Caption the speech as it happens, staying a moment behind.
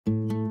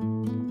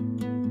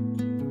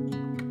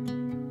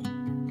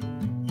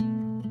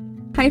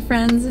Hi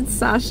friends, it's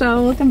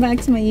Sasha. Welcome back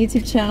to my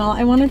YouTube channel.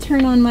 I want to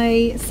turn on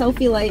my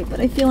selfie light, but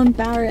I feel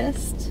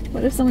embarrassed.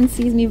 What if someone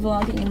sees me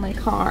vlogging in my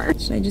car?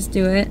 Should I just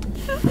do it?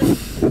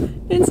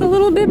 It's a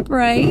little bit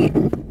bright.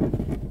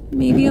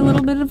 Maybe a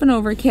little bit of an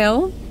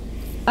overkill.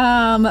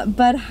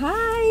 But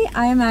hi,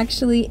 I am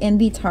actually in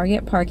the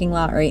Target parking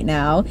lot right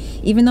now.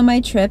 Even though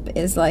my trip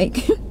is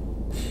like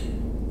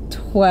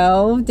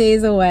 12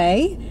 days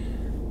away,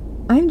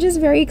 I'm just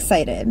very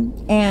excited.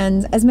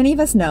 And as many of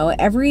us know,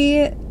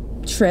 every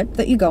trip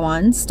that you go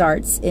on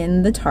starts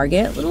in the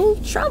Target little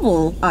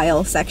travel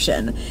aisle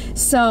section.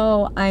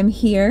 So I'm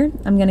here,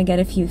 I'm gonna get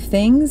a few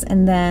things,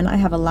 and then I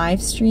have a live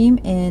stream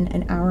in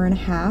an hour and a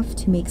half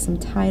to make some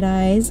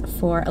tie-dyes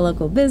for a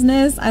local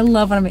business. I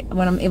love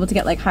when I'm able to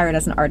get like hired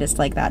as an artist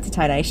like that to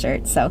tie-dye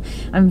shirts. So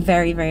I'm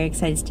very, very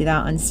excited to do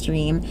that on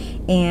stream.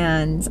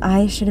 And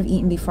I should have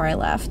eaten before I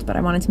left, but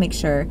I wanted to make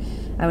sure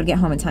I would get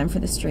home in time for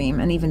the stream,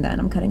 and even then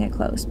I'm cutting it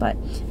close. But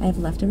I have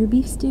leftover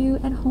beef stew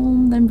at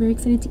home that I'm very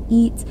excited to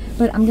eat.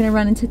 But I'm gonna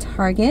run into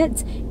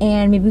Target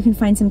and maybe we can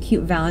find some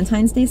cute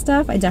Valentine's Day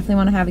stuff. I definitely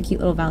want to have a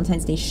cute little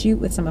Valentine's Day shoot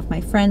with some of my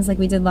friends like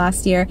we did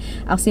last year.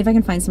 I'll see if I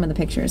can find some of the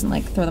pictures and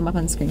like throw them up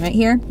on the screen right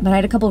here. But I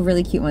had a couple of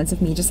really cute ones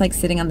of me just like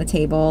sitting on the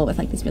table with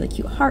like these really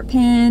cute heart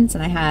pins,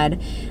 and I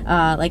had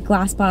like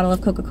glass bottle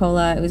of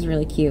Coca-Cola. It was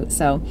really cute.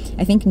 So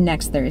I think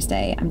next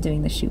Thursday I'm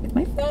doing the shoot with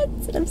my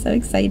friends and I'm so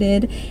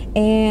excited.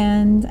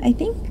 And I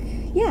think,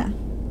 yeah,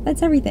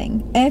 that's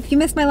everything. If you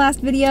missed my last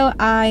video,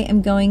 I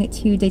am going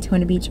to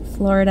Daytona Beach,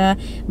 Florida.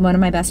 One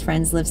of my best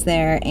friends lives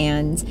there,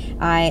 and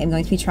I am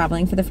going to be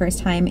traveling for the first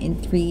time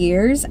in 3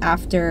 years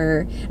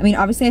after, I mean,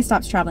 obviously I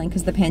stopped traveling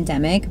because of the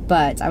pandemic,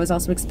 but I was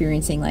also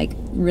experiencing like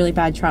really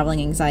bad traveling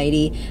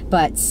anxiety.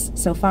 But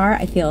so far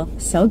I feel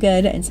so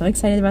good and so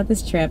excited about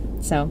this trip.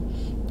 So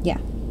yeah.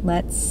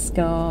 Let's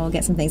go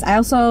get some things. I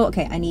also,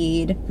 okay,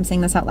 I'm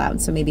saying this out loud,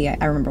 so maybe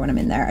I remember when I'm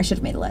in there. I should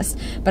have made a list.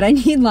 But I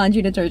need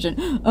laundry detergent.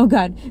 Oh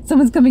God,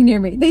 someone's coming near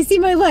me. They see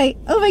my light.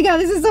 Oh my God,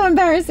 this is so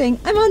embarrassing.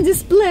 I'm on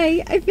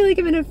display. I feel like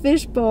I'm in a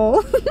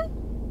fishbowl.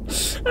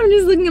 I'm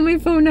just looking at my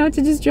phone now to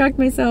distract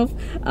myself.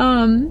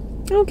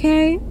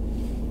 Okay.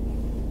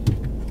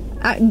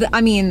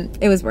 I mean,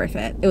 it was worth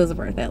it. It was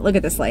worth it. Look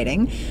at this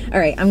lighting. All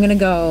right, I'm gonna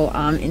go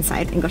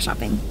inside and go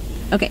shopping.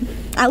 Okay,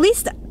 at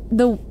least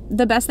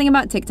the best thing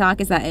about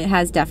TikTok is that it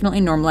has definitely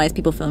normalized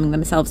people filming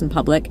themselves in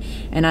public,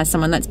 and as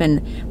someone that's been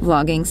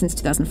vlogging since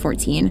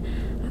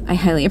 2014, I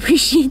highly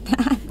appreciate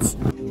that.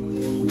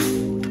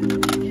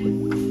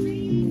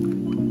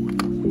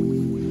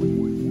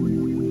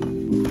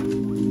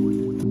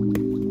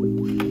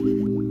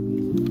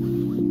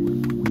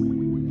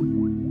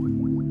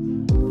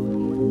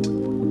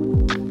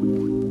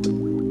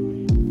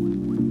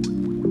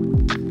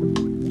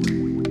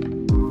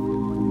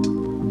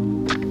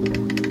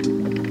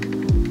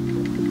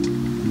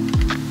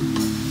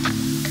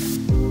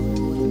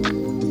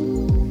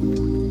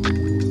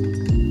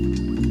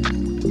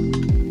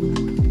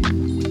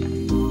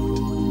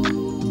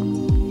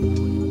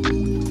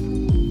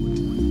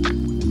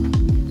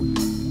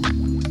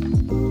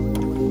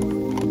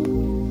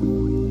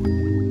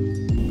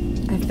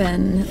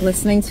 Been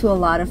listening to a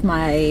lot of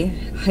my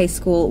high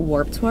school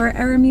Warped Tour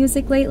era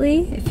music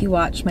lately. If you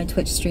watch my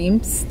Twitch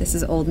streams, this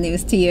is old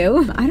news to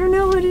you. I don't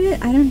know what it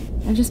is.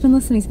 I've just been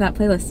listening to that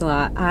playlist a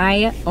lot.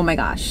 Oh my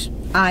gosh,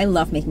 I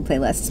love making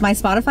playlists. My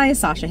Spotify is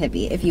Sasha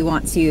Hippie if you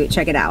want to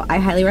check it out. I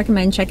highly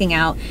recommend checking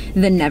out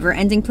the Never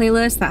Ending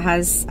playlist that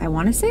has, I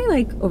want to say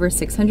like over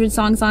 600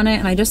 songs on it,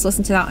 and I just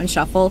listened to that on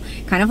shuffle,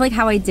 kind of like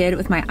how I did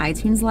with my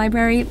iTunes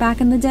library back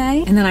in the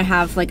day. And then I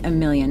have like a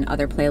million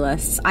other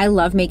playlists. I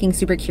love making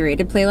super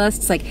curated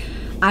playlists. Like,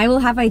 I will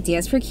have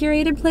ideas for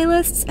curated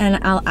playlists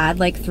and I'll add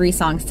like 3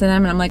 songs to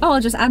them, and I'm like, oh,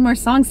 I'll just add more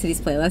songs to these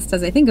playlists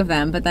as I think of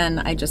them, but then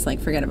I just like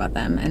forget about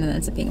them, and then it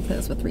ends up being a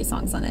playlist with 3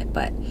 songs on it.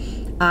 But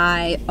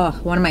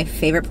one of my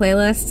favorite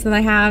playlists that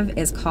I have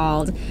is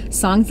called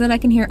Songs That I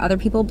Can Hear Other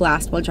People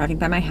Blast While Driving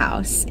by My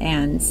House,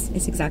 and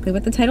it's exactly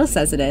what the title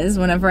says it is.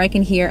 Whenever I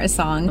can hear a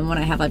song, when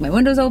I have like my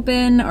windows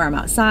open or I'm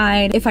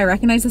outside, if I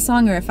recognize the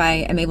song or if I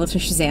am able to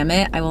Shazam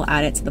it, I will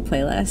add it to the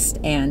playlist,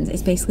 and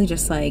it's basically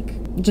just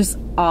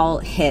all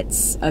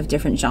hits of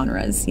different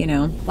genres, you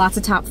know? Lots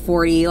of top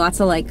 40,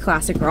 lots of like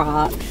classic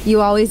rock.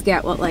 You always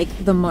get what like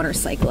the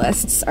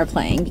motorcyclists are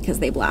playing because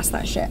they blast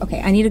that shit.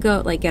 Okay, I need to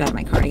go like get out of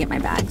my car to get my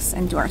bags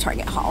and do our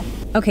Target haul.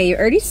 Okay, you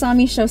already saw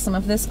me show some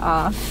of this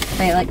off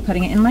by like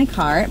putting it in my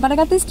cart, but I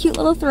got this cute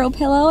little throw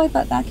pillow. I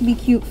thought that could be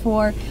cute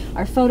for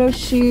our photo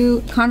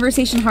shoot.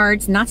 Conversation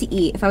hearts, not to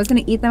eat. If I was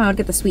gonna eat them, I would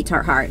get the sweet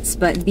tart hearts,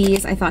 but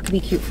these I thought could be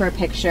cute for a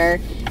picture.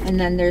 And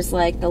then there's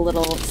like the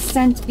little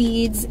scent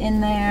beads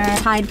in there,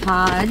 Tide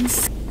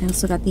Pods. I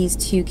also got these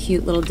two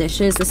cute little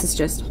dishes. This is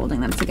just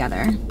holding them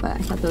together, but I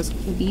thought those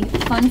would be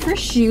fun for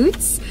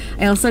shoots.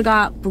 I also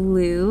got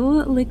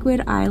blue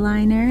liquid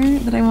eyeliner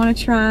that I want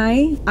to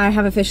try. I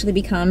have officially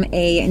become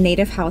a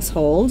native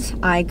household.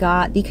 I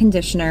got the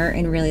conditioner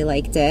and really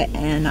liked it,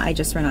 and I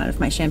just ran out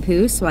of my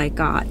shampoo, so I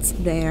got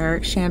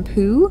their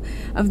shampoo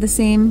of the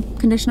same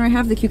conditioner I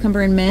have, the cucumber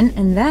and mint,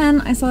 and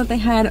then I saw that they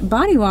had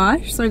body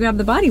wash, so I grabbed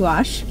the body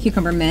wash,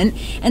 cucumber mint,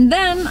 and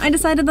then I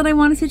decided that I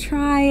wanted to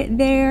try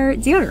their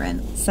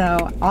deodorant.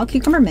 So all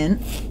cucumber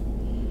mint.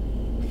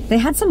 They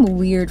had some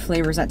weird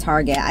flavors at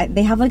Target.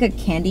 They have like a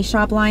candy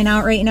shop line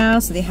out right now.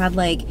 So they had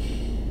like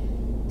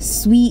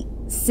sweet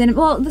cinnamon.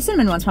 Well, the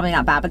cinnamon one's probably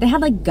not bad, but they had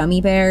like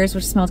gummy bears,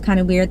 which smelled kind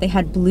of weird. They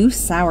had blue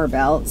sour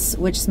belts,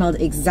 which smelled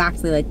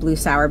exactly like blue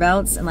sour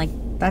belts. And like,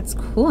 that's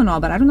cool and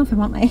all, but I don't know if I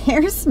want my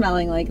hair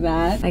smelling like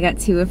that. I got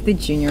two of the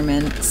Junior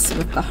Mints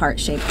with the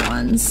heart-shaped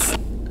ones.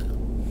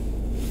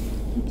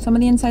 Some of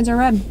the insides are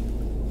red.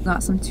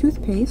 Got some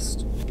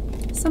toothpaste,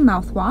 some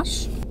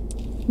mouthwash,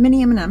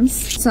 mini M&Ms,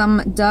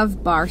 some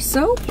Dove bar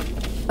soap,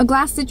 a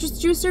glass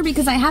citrus juicer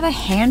because I have a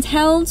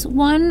handheld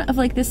one of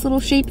like this little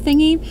shape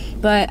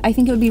thingy, but I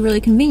think it would be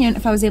really convenient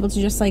if I was able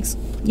to just like,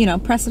 you know,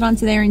 press it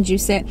onto there and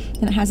juice it.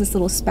 And it has this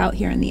little spout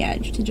here in the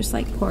edge to just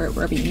like pour it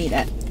wherever you need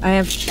it. I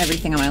have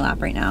everything on my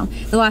lap right now.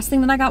 The last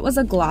thing that I got was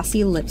a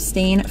glossy lip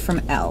stain from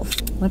e.l.f.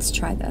 Let's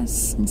try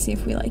this and see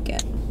if we like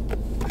it.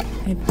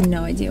 I have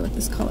no idea what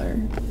this color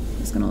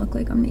is gonna look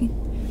like on me.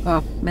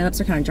 Oh, my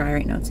lips are kind of dry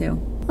right now too.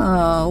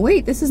 Oh,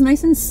 wait, this is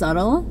nice and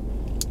subtle.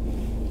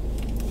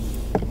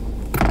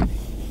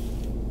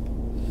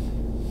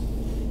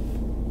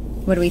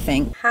 What do we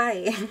think?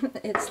 Hi,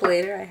 it's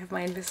later. I have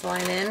my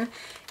Invisalign in,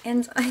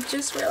 and I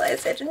just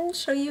realized I didn't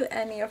show you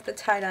any of the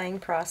tie-dyeing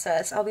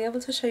process. I'll be able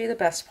to show you the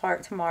best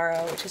part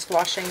tomorrow, which is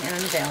washing and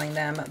unveiling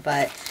them,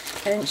 but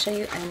I didn't show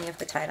you any of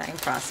the tie-dyeing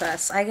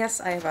process. I guess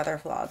I have other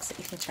vlogs that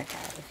you can check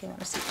out if you want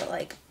to see, but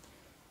like,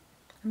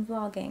 I'm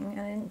vlogging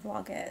and I didn't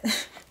vlog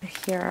it.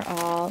 Here are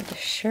all the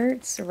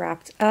shirts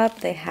wrapped up.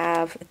 They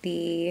have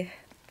the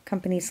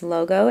company's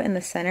logo in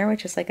the center,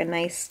 which is like a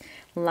nice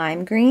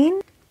lime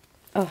green.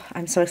 Oh,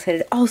 I'm so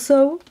excited.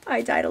 Also,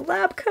 I dyed a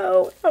lab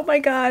coat. Oh my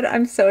God,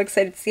 I'm so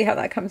excited to see how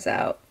that comes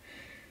out.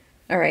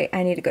 All right,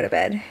 I need to go to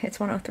bed. It's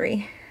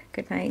 1:03.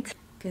 Good night.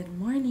 Good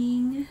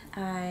morning.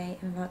 I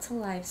am about to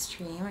live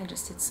stream. I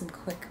just did some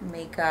quick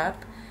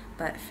makeup,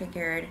 but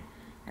figured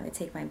I would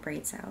take my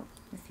braids out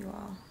with you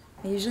all.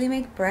 I usually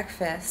make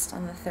breakfast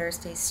on the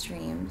Thursday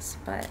streams,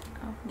 but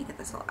oh, let me get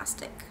this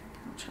elastic.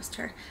 I don't trust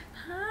her.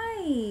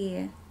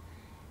 Hi.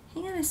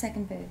 Hang on a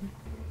second, babe.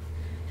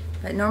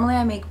 But normally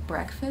I make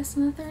breakfast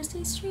on the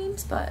Thursday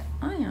streams, but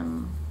I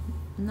am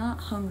not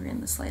hungry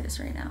in the slightest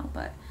right now,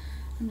 but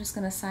I'm just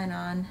gonna sign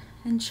on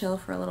and chill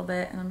for a little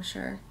bit, and I'm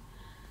sure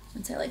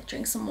once I like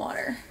drink some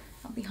water,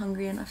 I'll be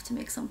hungry enough to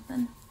make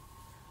something.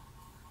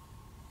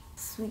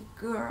 Sweet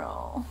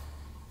girl.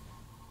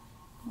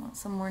 I want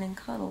some morning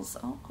cuddles.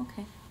 Oh,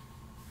 okay.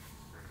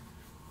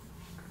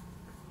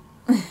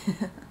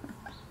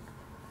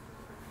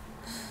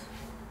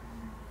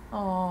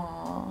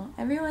 Aw,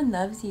 everyone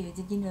loves you.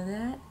 Did you know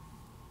that?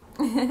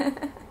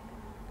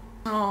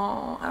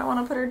 Oh, I don't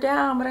want to put her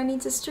down, but I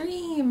need to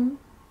stream.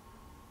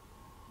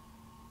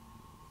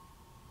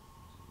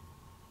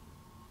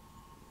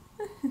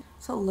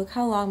 So look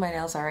how long my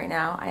nails are right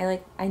now.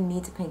 I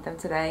need to paint them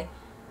today.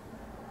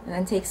 And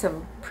then take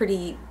some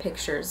pretty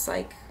pictures,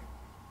 like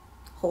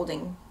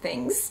holding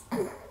things.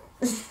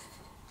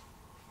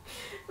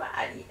 But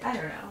I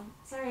don't know.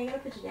 Sorry, I gotta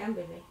put you down,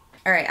 baby.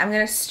 All right, I'm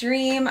gonna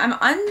stream. I'm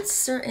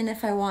uncertain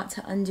if I want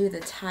to undo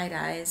the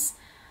tie-dyes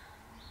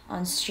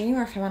on stream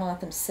or if I want to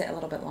let them sit a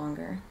little bit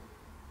longer.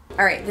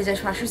 All right, the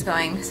dishwasher's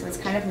going, so it's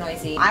kind of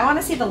noisy. I want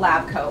to see the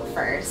lab coat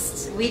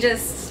first. We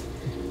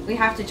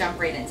have to jump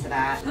right into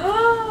that.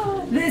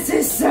 Oh, this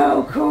is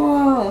so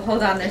cool.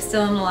 Hold on, there's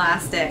still an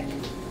elastic.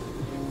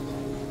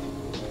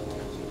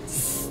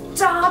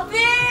 Stop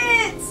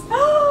it!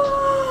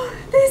 Oh,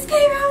 this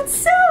came out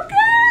so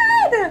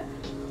good!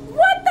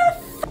 What the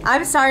f—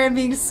 I'm sorry I'm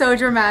being so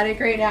dramatic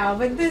right now,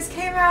 but this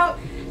came out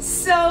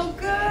so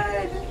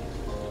good.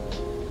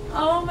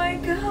 Oh my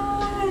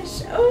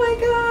gosh, oh my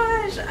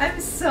gosh,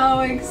 I'm so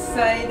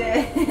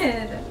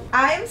excited.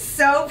 I'm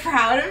so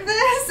proud of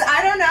this.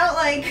 I don't know,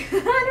 like,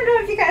 I don't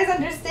know if you guys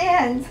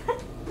understand.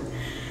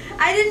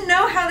 I didn't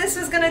know how this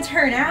was gonna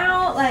turn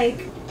out,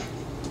 like,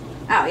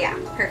 oh yeah,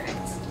 perfect.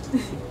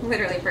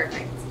 Literally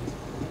perfect.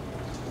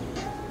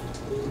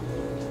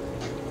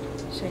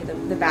 Show you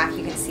the back,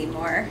 you can see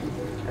more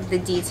of the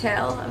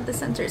detail of the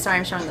center. Sorry,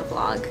 I'm showing the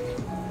vlog.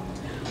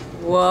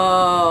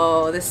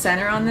 Whoa, the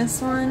center on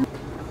this one.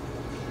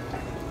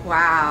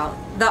 Wow,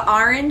 the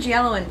orange,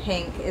 yellow, and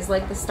pink is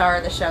like the star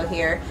of the show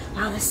here.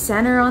 Wow, the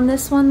center on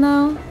this one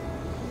though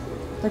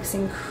looks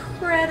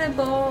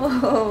incredible.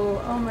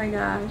 Oh my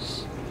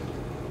gosh.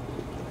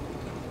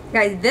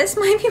 Guys, this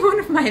might be one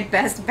of my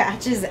best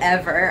batches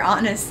ever,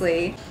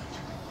 honestly.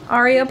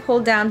 Aria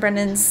pulled down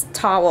Brendan's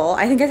towel.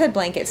 I think I said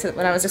blanket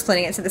when I was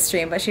explaining it to the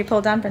stream, but she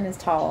pulled down Brendan's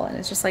towel and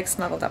it's just like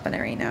snuggled up in it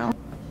right now.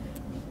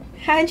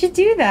 How'd you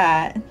do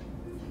that?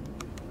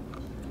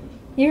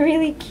 You're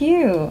really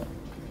cute.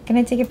 Can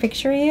I take a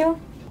picture of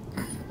you?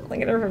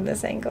 Look at her from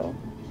this angle.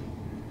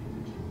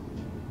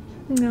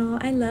 No,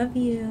 I love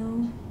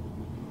you.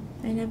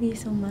 I love you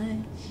so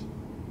much.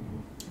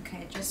 Okay,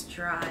 I just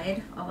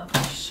dried all of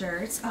my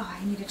shirts. Oh,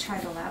 I need to try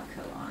the lab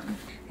coat on.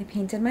 I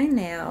painted my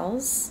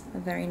nails a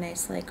very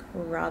nice like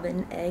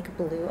robin egg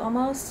blue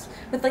almost,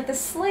 with like the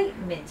slight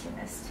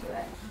mintiness to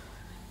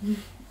it.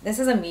 This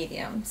is a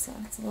medium, so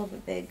it's a little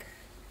bit big.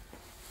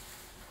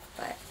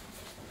 But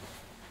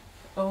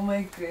oh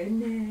my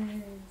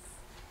goodness,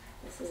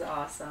 this is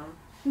awesome.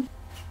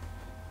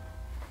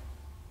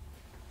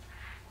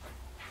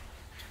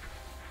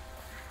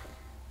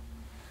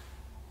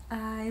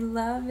 I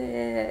love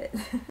it.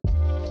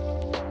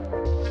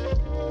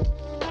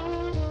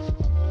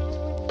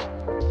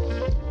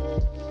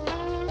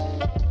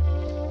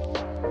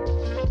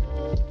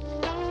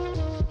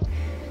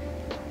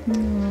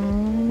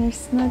 Aww, they're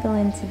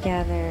snuggling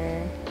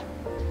together.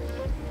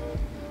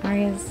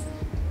 Arya's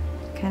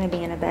kind of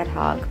being a bed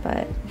hog,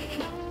 but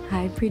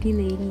hi, pretty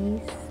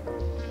ladies.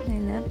 I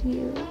love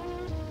you.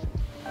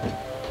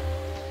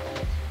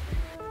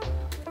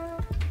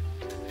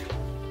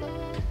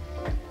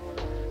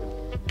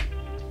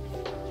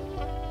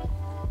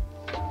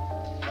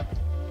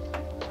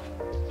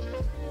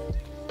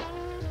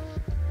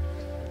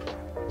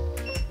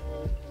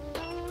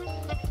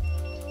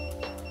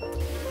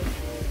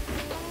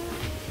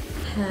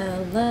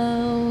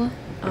 Hello.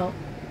 Oh,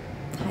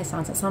 hi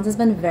Sansa. Sansa's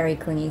been very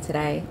clingy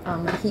today.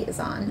 The heat is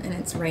on and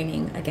it's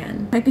raining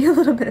again. Might be a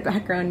little bit of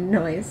background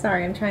noise.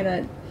 Sorry, I'm trying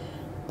to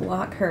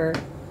block her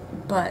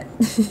butt.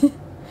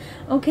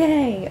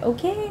 Okay,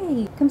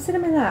 okay. Come sit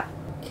in my lap.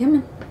 Come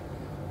on.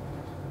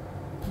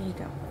 There you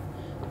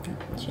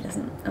go. She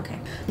doesn't. Okay.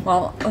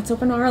 Well, let's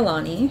open our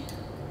Alani.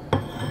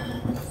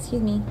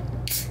 Excuse me.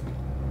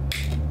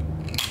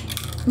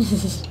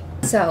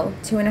 So,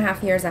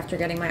 2.5 years after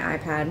getting my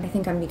iPad, I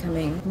think I'm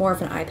becoming more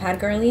of an iPad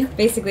girly.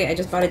 Basically, I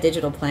just bought a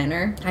digital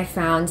planner. I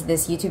found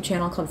this YouTube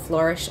channel called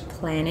Flourish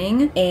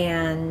Planning,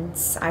 and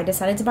I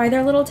decided to buy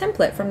their little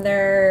template from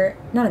their,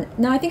 no,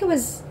 I think it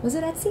was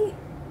it Etsy?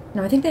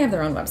 No, I think they have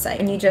their own website.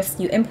 And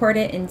you import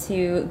it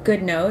into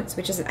GoodNotes,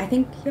 which is, I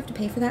think you have to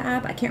pay for that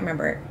app. I can't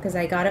remember because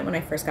I got it when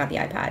I first got the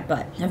iPad,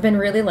 but I've been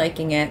really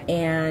liking it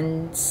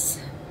and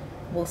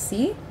we'll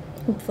see.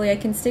 Hopefully I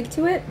can stick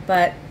to it,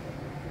 but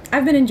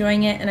I've been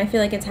enjoying it and I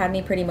feel like it's had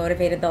me pretty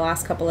motivated the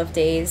last couple of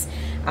days.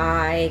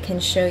 I can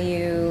show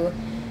you,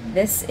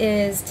 this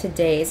is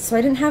today's. So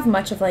I didn't have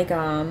much of like,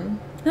 no,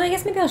 I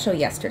guess maybe I'll show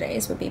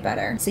yesterday's would be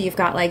better. So you've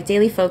got like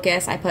daily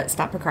focus, I put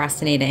stop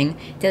procrastinating,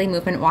 daily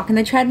movement, walk on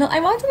the treadmill. I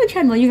walked on the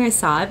treadmill, you guys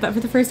saw it, but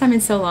for the first time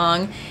in so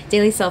long.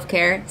 Daily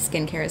self-care,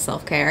 skincare is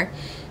self-care.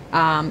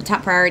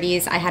 Top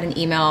priorities, I had an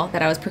email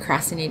that I was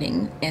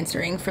procrastinating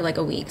answering for like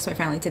a week, so I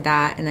finally did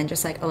that, and then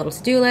just like a little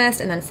to-do list,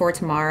 and then for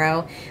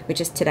tomorrow, which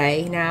is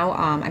today now,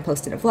 I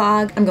posted a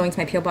vlog. I'm going to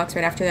my P.O. box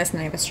right after this, and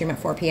then I have a stream at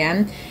 4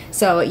 p.m.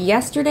 So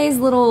yesterday's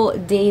little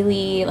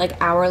daily,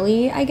 like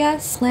hourly, I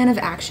guess, plan of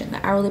action,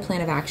 the hourly plan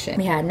of action.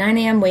 We had 9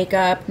 a.m. wake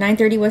up,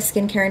 9:30 was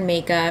skincare and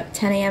makeup,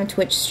 10 a.m.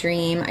 Twitch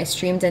stream. I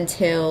streamed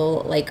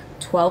until like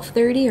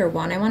 12:30 or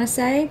 1, I want to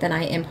say. Then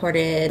I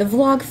imported the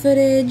vlog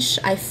footage.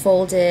 I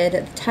folded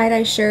the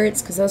tie-dye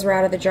shirts because those were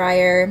out of the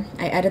dryer.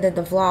 I edited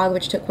the vlog,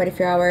 which took quite a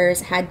few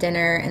hours, had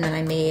dinner, and then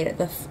I made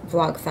the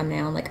vlog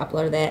thumbnail and like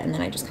uploaded it, and then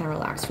I just kind of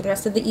relaxed for the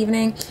rest of the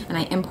evening. And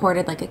I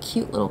imported like a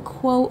cute little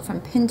quote from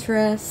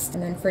Pinterest.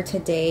 And then for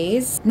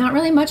today's, not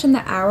really much on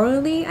the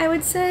hourly, I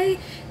would say.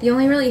 The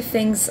only really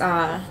things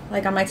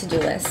like on my to-do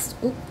list.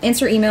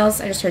 Answer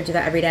emails, I just try to do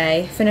that every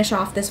day. Finish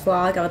off this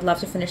vlog, I would love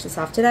to finish this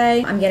off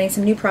today. I'm getting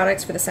some new products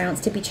for the Silence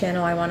Tippy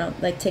channel. I want to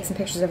like take some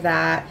pictures of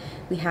that.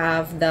 We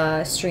have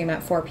the stream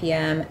at 4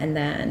 p.m. and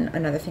then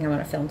another thing I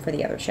want to film for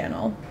the other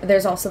channel.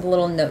 There's also the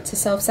little note to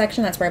self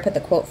section. That's where I put the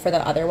quote for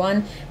the other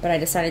one, but I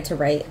decided to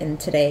write in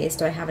today's.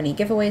 Do I have any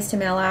giveaways to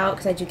mail out?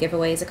 Because I do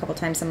giveaways a couple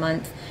times a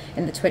month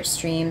in the Twitch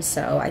streams,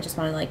 so I just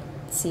want to like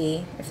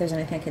see if there's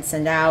anything I could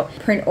send out.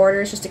 Print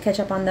orders just to catch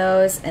up on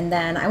those, and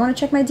then I want to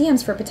check my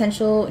DMs for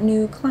potential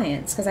new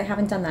clients because I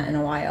haven't done that in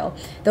a while.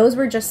 Those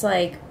were just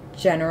like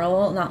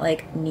general, not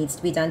like needs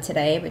to be done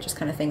today, but just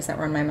kind of things that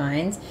were on my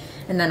mind.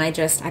 And then I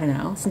don't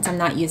know, since I'm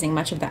not using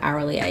much of the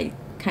hourly, I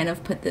kind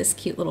of put this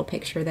cute little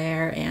picture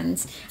there.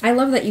 And I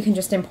love that you can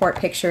just import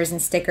pictures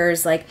and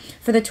stickers. Like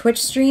for the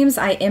Twitch streams,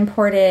 I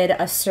imported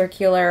a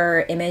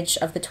circular image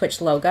of the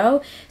Twitch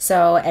logo,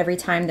 so every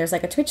time there's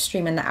like a Twitch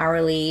stream in the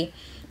hourly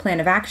plan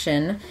of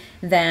action,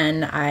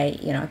 then I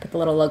put the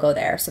little logo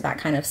there, so that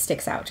kind of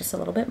sticks out just a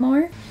little bit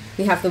more.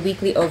 We have the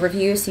weekly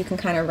overview, so you can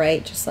kind of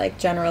write just like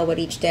general what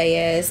each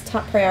day is,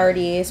 top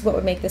priorities, what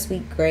would make this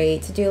week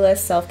great, to-do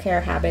list,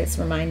 self-care, habits,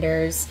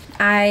 reminders.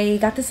 I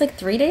got this like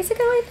 3 days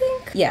ago, I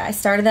think. Yeah, I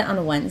started it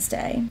on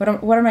Wednesday.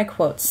 What are my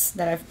quotes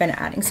that I've been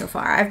adding so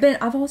far?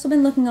 I've also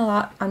been looking a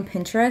lot on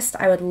Pinterest.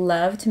 I would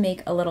love to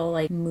make a little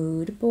like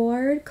mood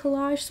board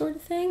collage sort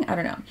of thing. I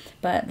don't know,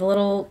 but the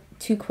little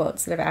 2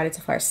 quotes that I've added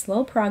so far.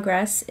 Slow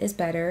progress is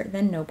better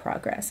than no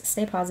progress.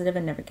 Stay positive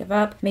and never give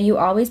up. May you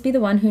always be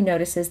the one who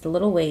notices the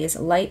little ways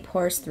light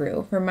pours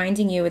through,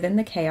 reminding you within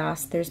the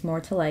chaos there's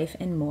more to life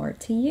and more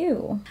to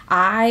you.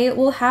 I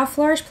will have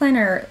Flourish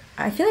Planner.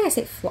 I feel like I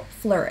say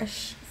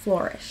flourish.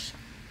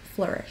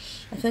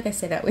 I feel like I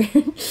say that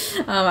weird.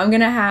 I'm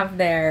gonna have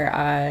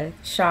their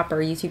shop or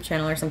YouTube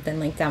channel or something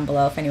linked down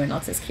below if anyone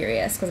else is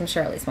curious, because I'm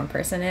sure at least one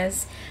person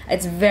is.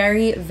 It's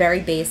very, very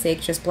basic,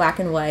 just black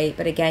and white,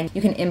 but again,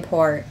 you can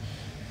import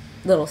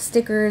little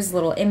stickers,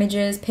 little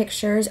images,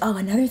 pictures. Oh,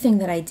 another thing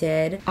that I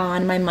did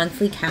on my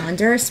monthly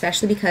calendar,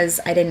 especially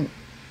because I didn't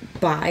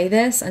buy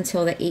this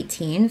until the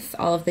 18th,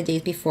 all of the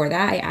days before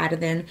that, I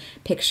added in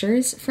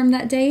pictures from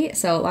that day.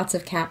 So lots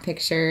of cat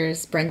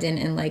pictures, Brendan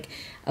in like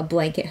a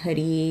blanket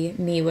hoodie,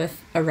 me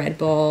with a Red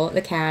Bull,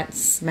 the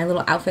cats, my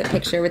little outfit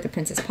picture with the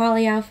Princess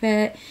Polly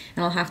outfit,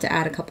 and I'll have to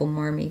add a couple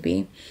more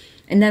maybe.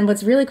 And then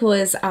what's really cool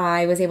is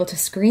I was able to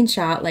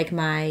screenshot like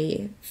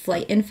my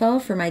flight info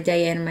for my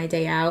day in and my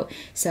day out.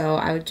 So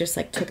I would just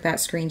like took that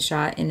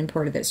screenshot and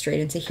imported it straight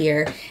into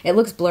here. It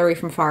looks blurry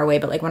from far away,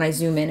 but like when I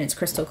zoom in, it's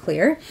crystal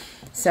clear.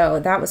 So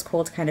that was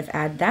cool to kind of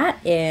add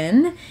that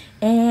in.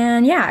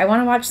 And yeah, I want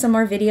to watch some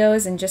more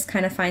videos and just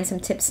kind of find some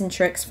tips and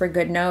tricks for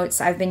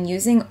GoodNotes. I've been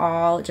using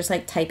all just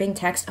like typing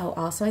text. Oh,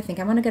 also I think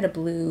I want to get a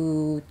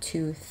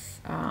Bluetooth,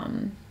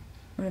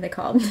 what are they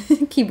called?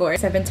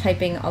 Keyboards. I've been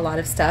typing a lot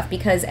of stuff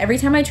because every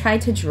time I try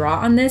to draw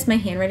on this, my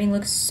handwriting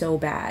looks so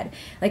bad.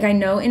 Like I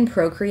know in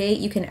Procreate,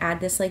 you can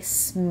add this like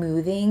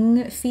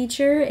smoothing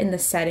feature in the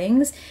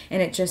settings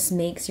and it just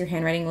makes your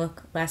handwriting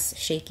look less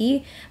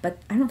shaky, but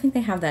I don't think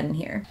they have that in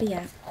here. But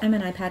yeah, I'm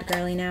an iPad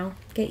girly now.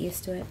 Get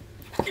used to it.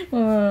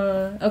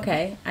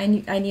 Okay, I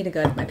need to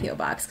go to my P.O.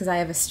 box because I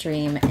have a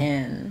stream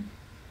in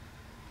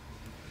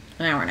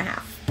an hour and a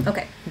half.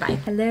 Okay, bye.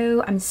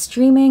 Hello, I'm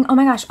streaming. Oh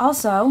my gosh,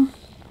 also,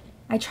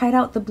 I tried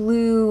out the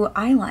blue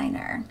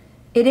eyeliner.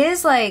 It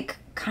is like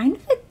kind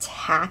of a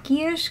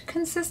tacky-ish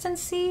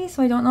consistency,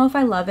 so I don't know if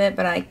I love it,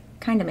 but I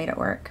kind of made it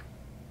work.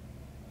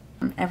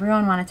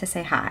 Everyone wanted to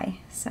say hi,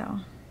 so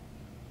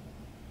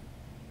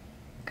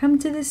come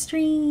to the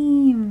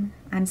stream.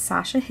 I'm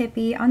Sasha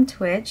Hippie on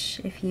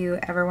Twitch if you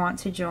ever want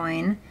to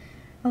join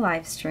a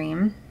live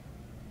stream.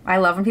 I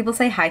love when people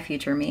say hi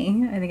future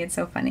me. I think it's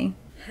so funny.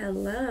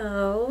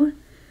 Hello.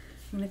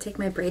 I'm gonna take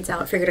my braids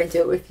out. Figured I'd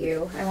do it with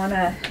you. I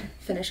wanna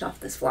finish off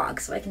this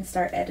vlog so I can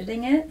start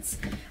editing it.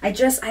 I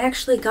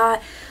actually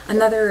got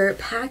another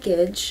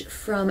package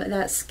from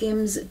that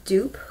Skims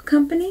dupe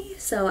company,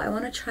 so I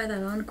wanna try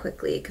that on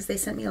quickly because they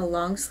sent me a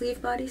long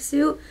sleeve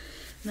bodysuit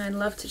and I'd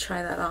love to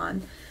try that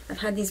on.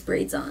 I've had these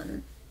braids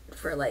on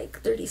for like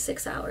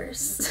 36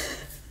 hours.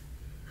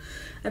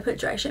 I put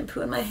dry shampoo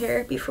in my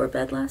hair before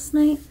bed last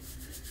night,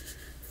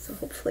 so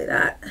hopefully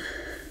that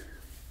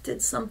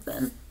did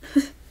something.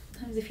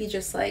 Sometimes if you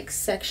just like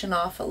section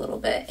off a little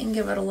bit and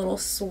give it a little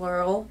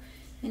swirl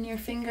in your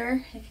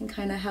finger, it can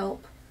kind of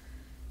help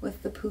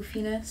with the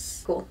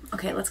poofiness. Cool.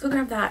 Okay, let's go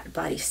grab that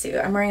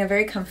bodysuit. I'm wearing a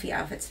very comfy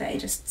outfit today,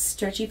 just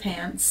stretchy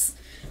pants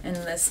and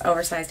this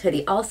oversized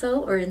hoodie.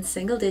 Also, we're in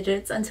single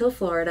digits until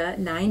Florida,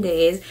 9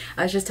 days.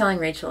 I was just telling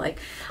Rachel, like,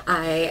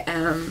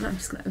 I'm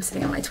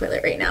sitting on my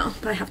toilet right now,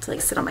 but I have to like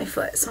sit on my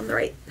foot so I'm the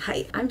right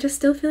height. I'm just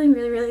still feeling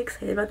really, really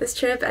excited about this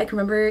trip. I can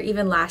remember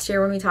even last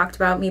year when we talked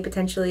about me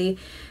potentially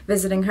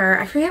visiting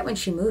her. I forget when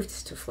she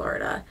moved to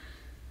Florida.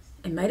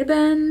 It might have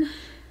been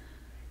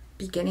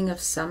beginning of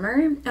summer. I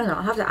don't know,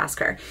 I'll have to ask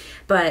her.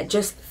 But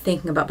just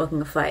thinking about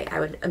booking a flight, I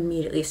would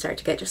immediately start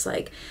to get just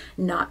like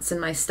knots in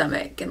my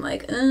stomach and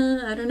like,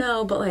 I don't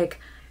know, but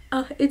like,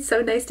 oh, it's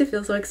so nice to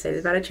feel so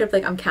excited about a trip.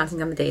 Like I'm counting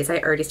down the days. I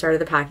already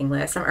started the packing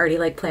list. I'm already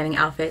like planning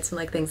outfits and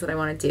like things that I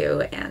want to do,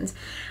 and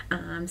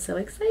I'm so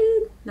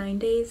excited. 9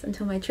 days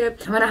until my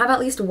trip. I'm gonna have at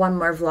least one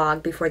more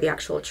vlog before the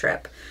actual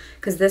trip,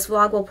 because this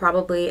vlog will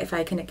probably, if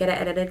I can get it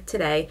edited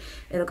today,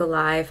 it'll go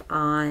live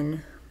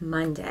on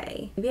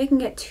Monday. Maybe I can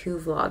get 2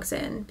 vlogs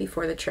in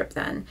before the trip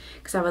then,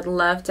 because I would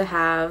love to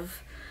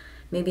have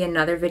maybe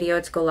another video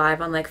to go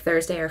live on like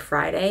Thursday or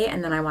Friday,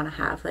 and then I want to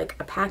have like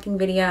a packing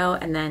video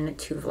and then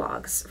 2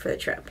 vlogs for the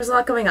trip. There's a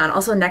lot going on.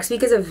 Also, next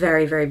week is a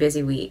very, very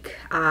busy week.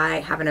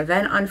 I have an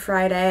event on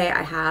Friday.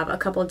 I have a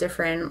couple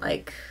different,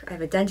 like, I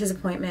have a dentist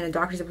appointment, a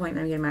doctor's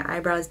appointment. I'm getting my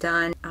eyebrows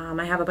done.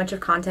 I have a bunch of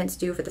content to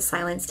do for the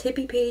Silenced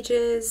Hippie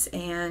pages,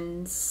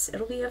 and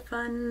it'll be a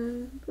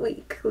fun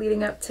week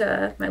leading up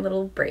to my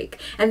little break.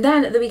 And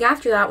then the week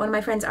after that, one of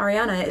my friends,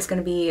 Ariana, is going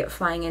to be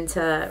flying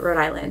into Rhode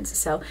Island,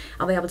 so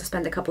I'll be able to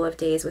spend a couple of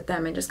days with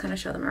them and just kind of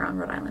show them around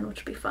Rhode Island,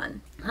 which will be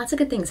fun. Lots of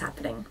good things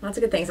happening. Lots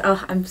of good things.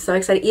 Oh, I'm so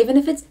excited. Even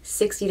if it's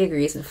 60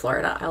 degrees in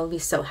Florida, I will be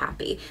so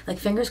happy. Like,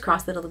 fingers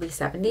crossed that it'll be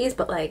 70s,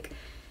 but like,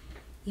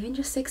 even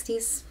just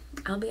 60s,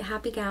 I'll be a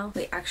happy gal.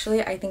 Wait,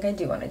 actually, I think I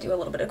do want to do a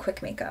little bit of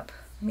quick makeup.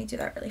 Let me do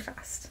that really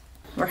fast.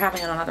 We're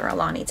having another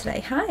Alani today.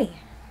 Hi.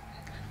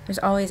 There's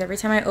always, every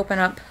time I open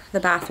up the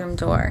bathroom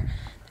door,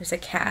 there's a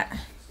cat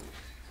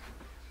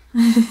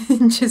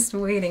just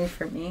waiting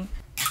for me.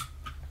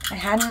 I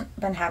hadn't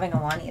been having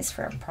Alanis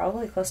for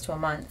probably close to a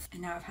month,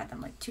 and now I've had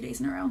them like 2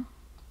 days in a row.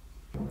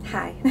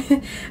 Hi.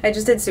 I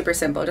just did super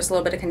simple, just a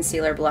little bit of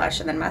concealer, blush,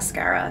 and then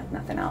mascara,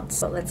 nothing else.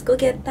 So let's go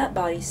get that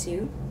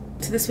bodysuit.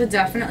 So this would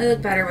definitely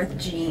look better with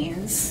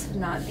jeans,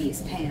 not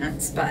these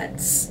pants, but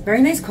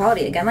very nice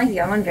quality. Again, like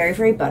the other one, very,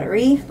 very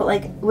buttery, but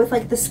like with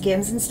like the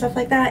skims and stuff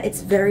like that,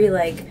 it's very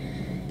like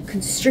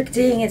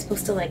constricting. It's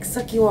supposed to like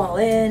suck you all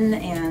in.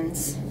 And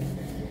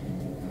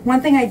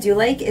one thing I do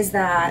like is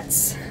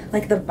that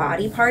like the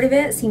body part of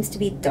it seems to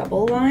be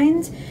double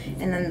lined,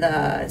 and then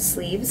the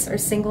sleeves are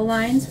single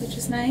lines, which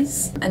is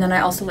nice. And then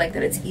I also like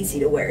that it's easy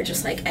to wear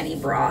just like any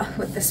bra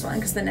with this one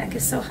because the neck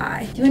is so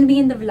high. Do you want to be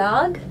in the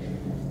vlog?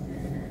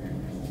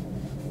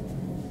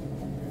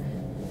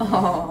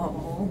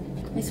 Oh,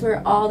 I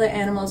swear all the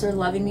animals are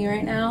loving me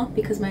right now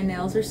because my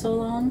nails are so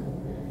long.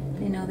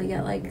 They know they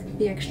get like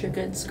the extra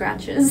good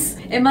scratches.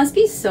 It must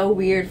be so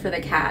weird for the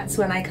cats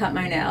when I cut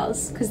my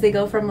nails because they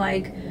go from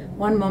like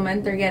one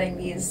moment they're getting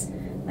these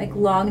like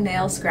long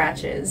nail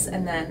scratches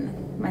and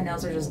then my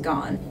nails are just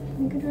gone.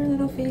 Look at her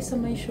little face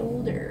on my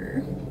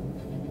shoulder.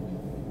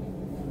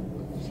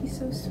 She's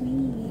so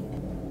sweet.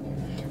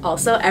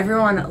 Also,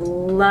 everyone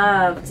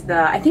loved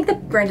I think the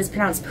brand is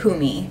pronounced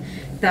Pumi,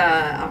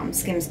 the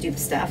Skims dupe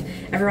stuff.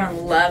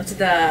 Everyone loved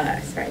sorry,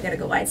 I gotta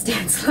go wide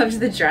stance, loved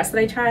the dress that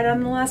I tried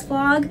on the last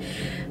vlog.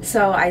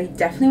 So I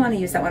definitely want to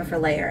use that one for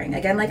layering.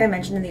 Again, like I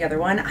mentioned in the other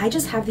one, I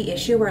just have the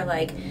issue where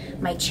like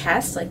my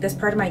chest, like this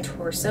part of my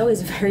torso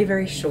is very,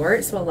 very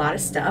short. So a lot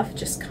of stuff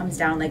just comes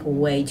down like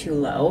way too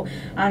low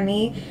on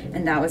me.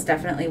 And that was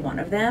definitely one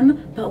of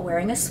them. But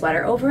wearing a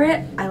sweater over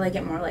it, I like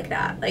it more like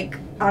that. Like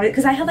on it,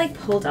 because I had like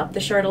pulled up the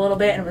shirt a little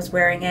bit and was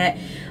wearing it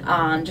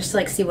just to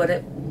like see what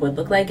it would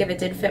look like if it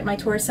did fit my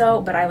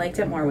torso, but I liked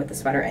it more with the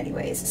sweater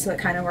anyways, so it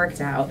kind of worked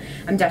out.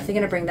 I'm definitely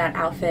gonna bring that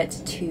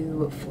outfit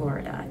to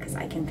Florida because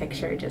I can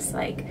picture just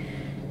like,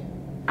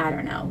 I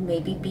don't know,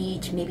 maybe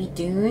beach, maybe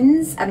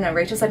dunes. I don't know,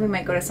 Rachel said we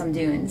might go to some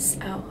dunes.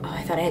 Oh,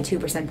 I thought I had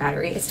 2%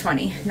 battery. It's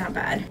 20, not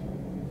bad.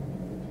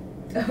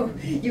 Oh,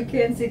 you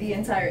can't see the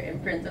entire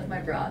imprint of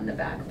my bra in the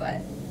back, but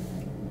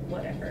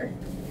whatever.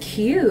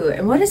 Cute.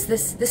 And what is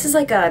this? This is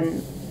like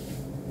an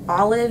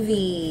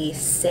olivey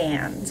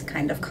sand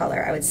kind of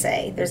color, I would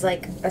say. There's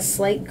like a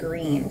slight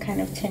green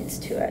kind of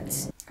tint to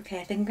it. Okay,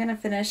 I think I'm gonna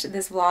finish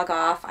this vlog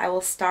off. I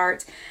will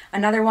start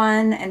another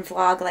one and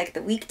vlog like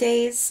the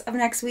weekdays of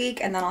next week,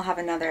 and then I'll have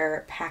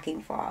another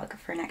packing vlog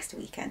for next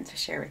weekend to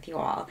share with you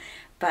all.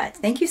 But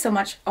thank you so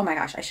much. Oh my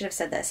gosh, I should have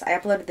said this. I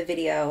uploaded the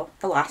video,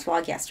 the last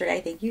vlog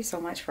yesterday. Thank you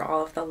so much for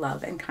all of the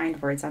love and kind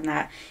words on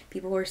that.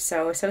 People were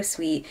so, so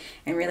sweet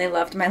and really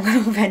loved my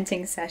little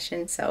venting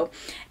session. So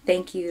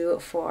thank you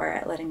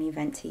for letting me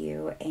vent to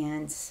you.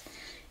 And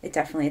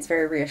it's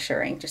very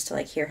reassuring just to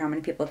like hear how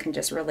many people can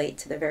just relate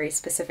to the very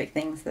specific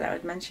things that I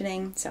was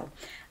mentioning. So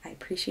I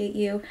appreciate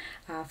you.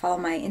 Follow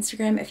my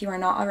Instagram if you are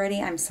not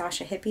already. I'm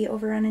Sasha Hippie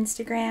over on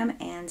Instagram,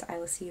 and I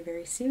will see you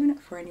very soon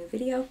for a new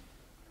video.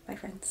 Bye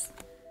friends.